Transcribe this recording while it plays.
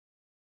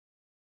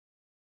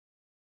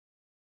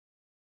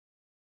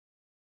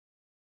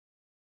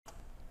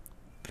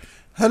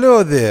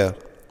Hello there.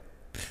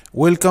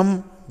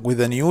 Welcome with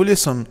a new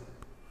lesson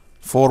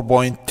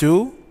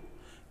 4.2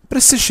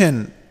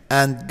 Precision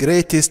and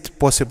Greatest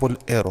Possible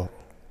Error.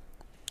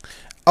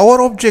 Our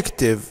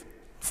objective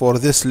for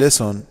this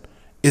lesson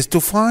is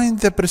to find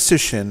the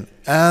precision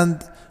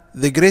and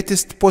the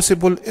greatest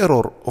possible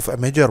error of a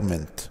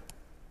measurement.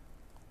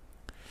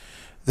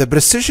 The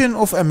precision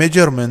of a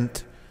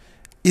measurement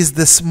is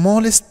the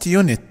smallest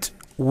unit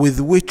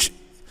with which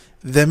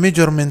the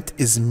measurement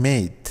is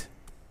made.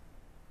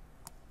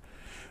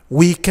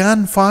 We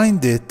can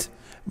find it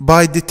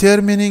by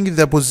determining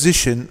the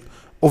position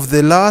of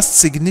the last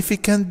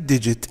significant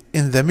digit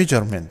in the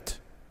measurement.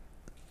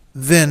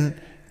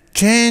 Then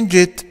change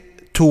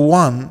it to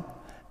 1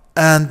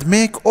 and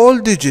make all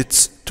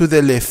digits to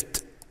the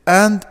left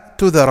and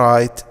to the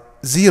right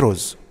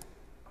zeros.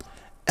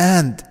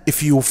 And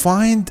if you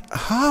find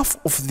half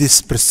of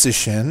this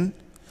precision,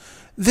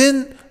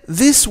 then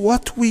this is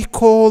what we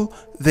call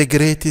the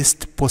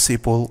greatest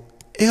possible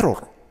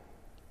error.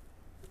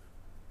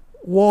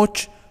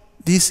 Watch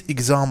these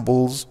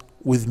examples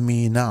with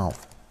me now.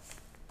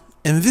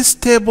 In this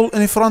table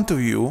in front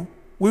of you,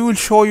 we will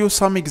show you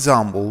some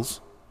examples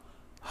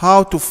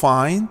how to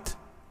find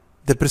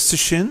the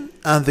precision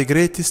and the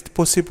greatest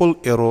possible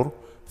error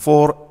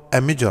for a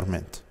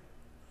measurement.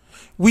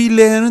 We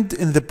learned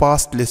in the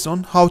past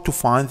lesson how to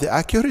find the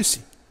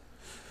accuracy.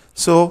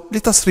 So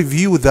let us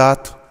review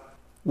that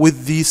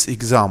with these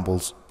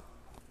examples.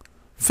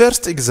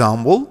 First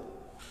example,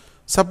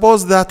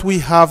 suppose that we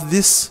have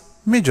this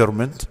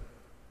measurement.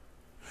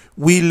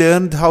 We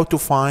learned how to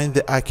find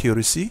the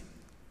accuracy.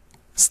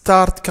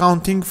 Start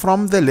counting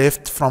from the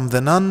left, from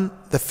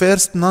the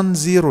first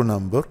non-zero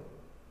number.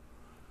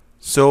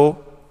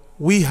 So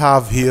we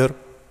have here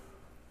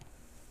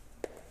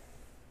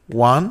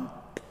 1,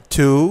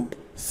 2,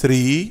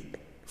 3,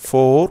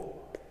 4,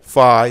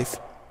 5,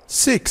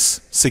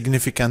 6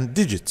 significant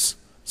digits.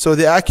 So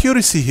the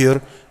accuracy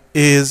here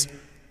is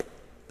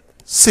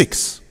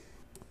 6.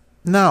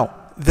 Now,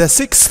 the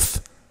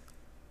sixth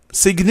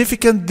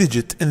significant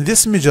digit in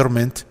this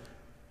measurement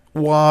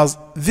was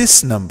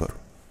this number.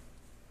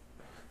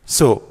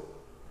 So,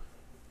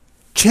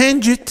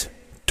 change it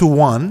to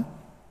 1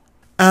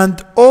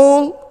 and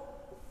all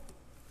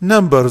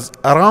numbers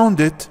around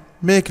it,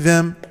 make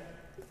them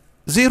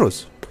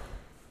zeros.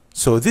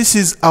 So this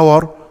is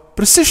our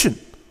precision.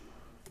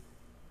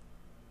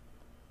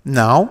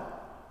 Now,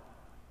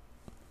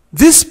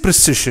 this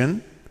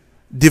precision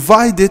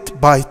divided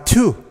by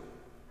 2,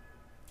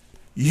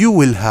 you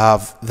will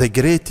have the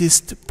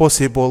greatest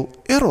possible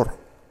error,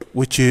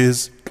 which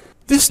is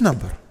this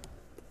number.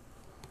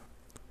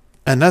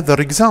 Another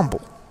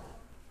example.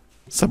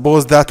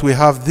 Suppose that we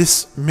have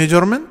this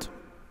measurement.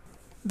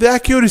 The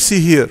accuracy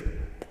here,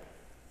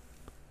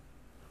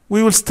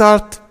 we will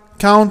start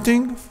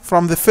counting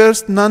from the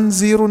first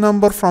non-zero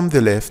number from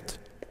the left.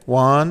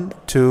 1,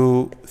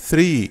 2,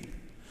 3.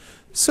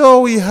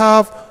 So we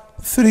have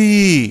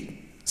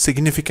 3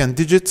 significant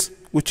digits,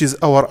 which is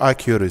our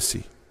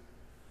accuracy.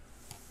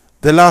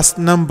 The last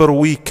number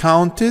we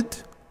counted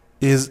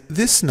is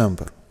this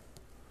number.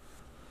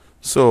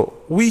 So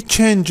we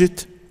change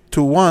it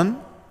to 1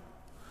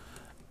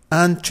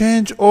 and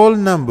change all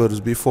numbers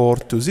before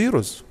to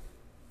zeros.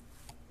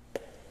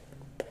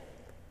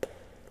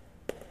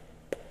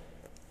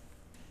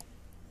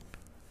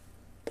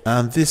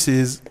 And this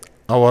is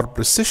our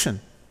precision.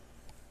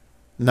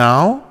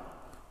 Now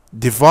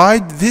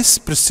divide this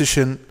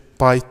precision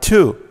by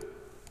 2.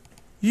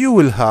 You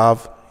will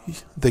have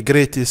the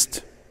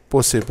greatest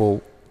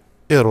possible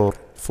error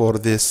for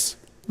this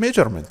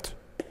measurement.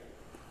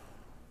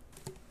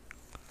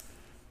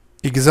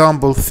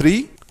 Example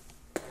 3.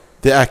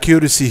 The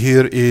accuracy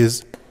here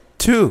is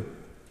 2.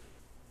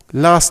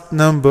 Last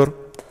number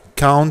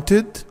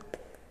counted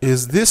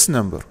is this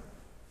number.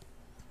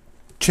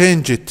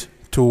 Change it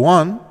to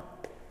 1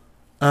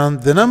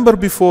 and the number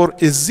before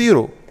is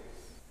 0.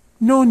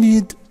 No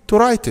need to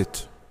write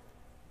it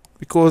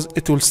because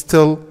it will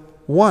still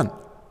 1.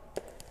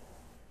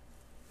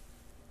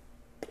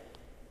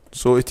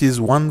 So it is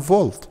 1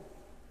 volt.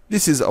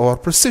 This is our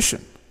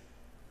precision.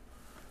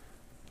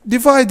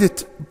 Divide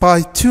it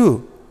by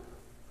 2.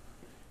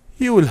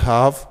 You will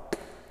have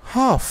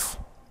half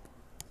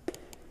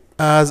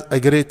as a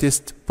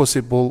greatest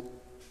possible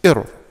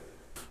error.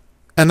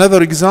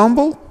 Another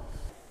example.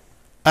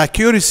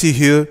 Accuracy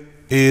here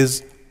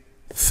is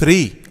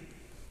 3.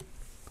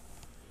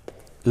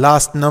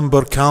 Last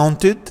number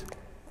counted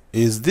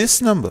is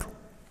this number.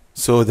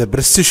 So the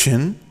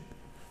precision,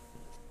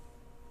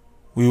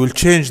 we will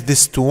change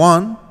this to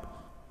 1.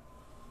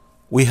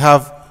 We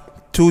have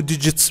 2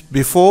 digits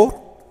before,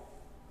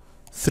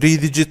 3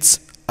 digits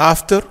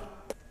after.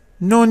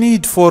 No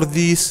need for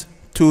these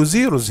 2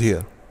 zeros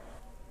here.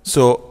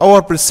 So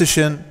our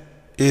precision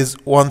is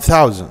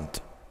 1000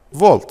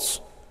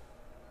 volts.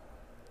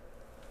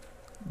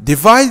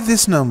 Divide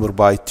this number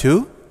by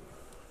 2.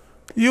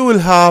 You will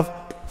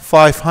have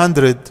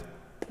 500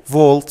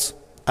 volts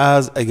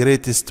as a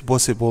greatest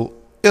possible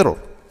error.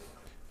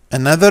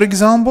 Another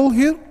example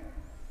here.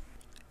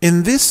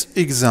 In this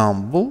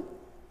example,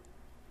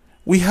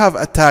 we have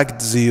a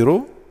tagged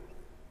 0.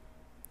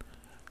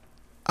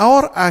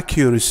 Our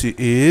accuracy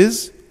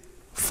is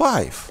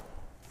 5.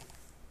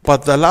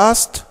 But the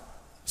last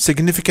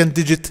significant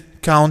digit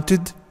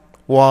counted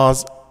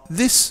was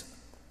this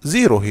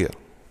 0 here.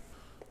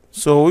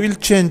 So we'll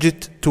change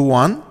it to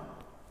 1.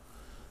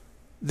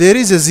 There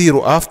is a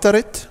 0 after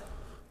it,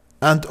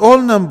 and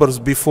all numbers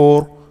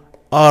before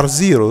are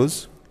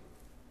zeros,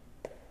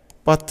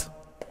 but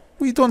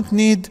we don't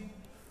need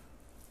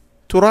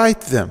to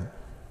write them.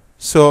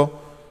 So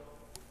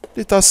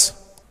let us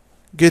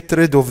get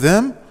rid of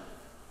them.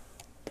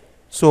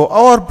 So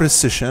our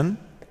precision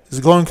is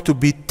going to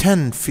be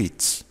 10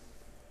 feet.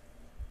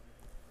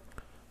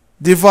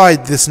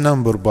 Divide this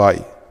number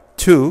by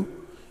 2,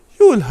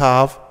 you will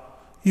have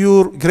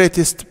your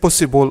greatest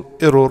possible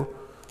error,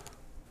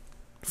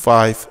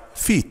 5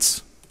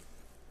 feet.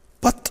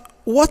 But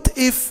what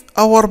if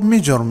our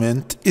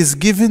measurement is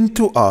given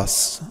to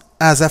us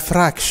as a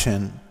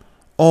fraction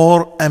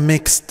or a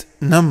mixed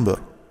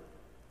number?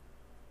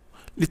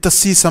 Let us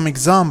see some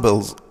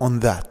examples on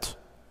that.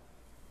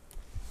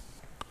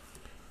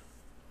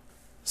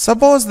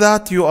 Suppose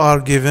that you are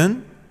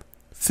given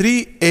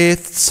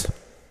 3/8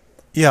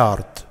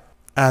 yard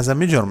as a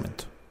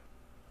measurement.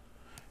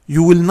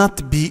 You will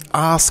not be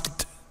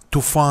asked to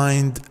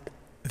find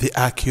the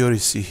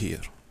accuracy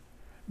here,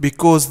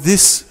 because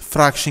this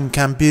fraction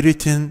can be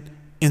written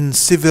in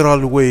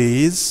several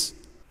ways: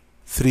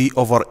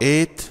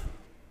 3/8,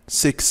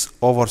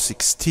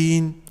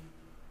 6/16,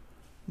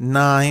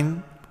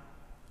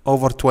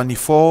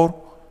 9/24.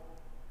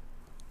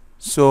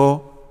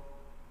 So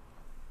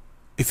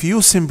if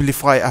you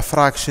simplify a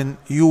fraction,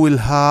 you will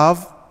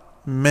have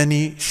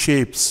many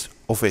shapes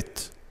of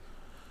it.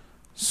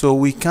 So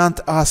we can't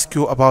ask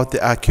you about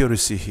the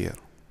accuracy here.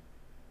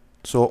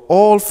 So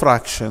all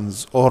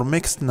fractions or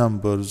mixed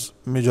numbers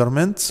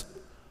measurements,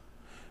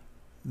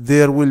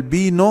 there will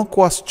be no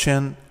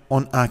question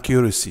on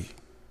accuracy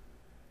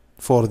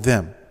for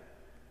them.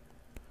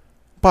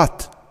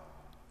 But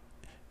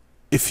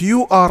if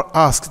you are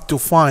asked to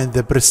find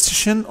the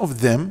precision of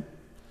them,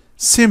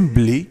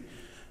 simply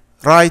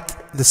write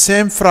the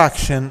same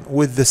fraction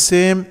with the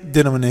same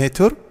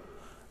denominator,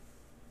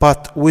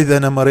 but with a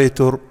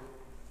numerator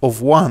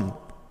of 1.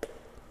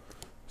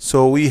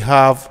 So we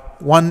have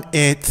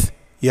 1/8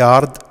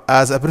 yard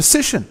as a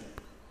precision.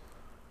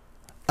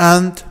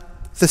 And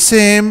the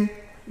same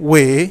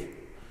way,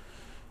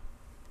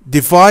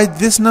 divide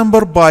this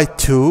number by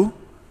 2,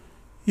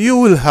 you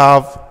will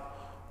have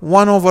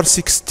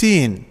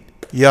 1/16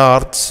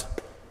 yards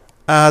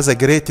as a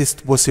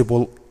greatest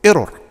possible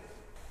error.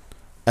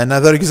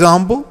 Another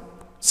example,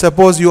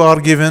 suppose you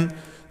are given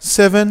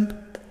 7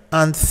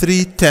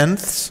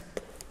 3/10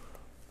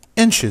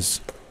 inches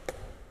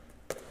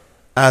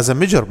as a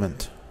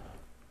measurement.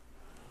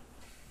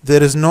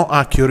 There is no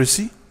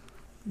accuracy.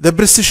 The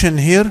precision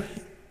here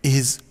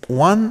is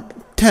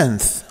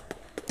 1/10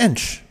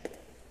 inch.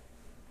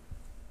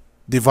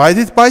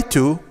 Divided by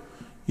 2,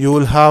 you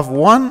will have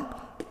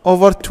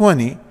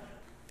 1/20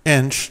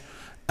 inch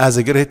as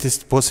a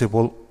greatest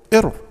possible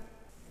error.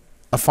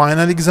 A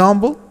final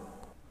example,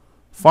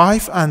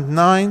 5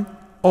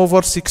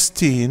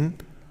 9/16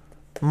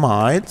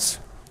 miles.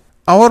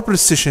 Our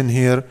precision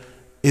here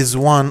is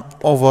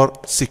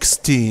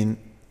 1/16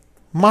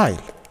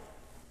 mile,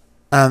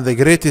 and the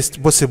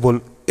greatest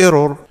possible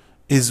error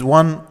is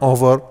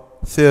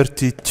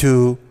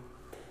 1/32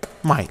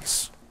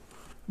 miles.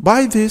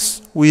 By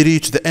this, we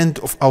reach the end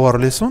of our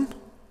lesson.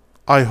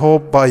 I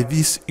hope by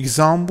these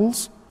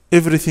examples,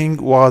 everything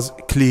was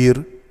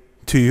clear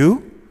to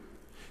you.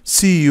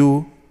 See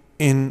you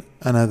in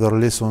another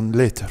lesson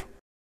later.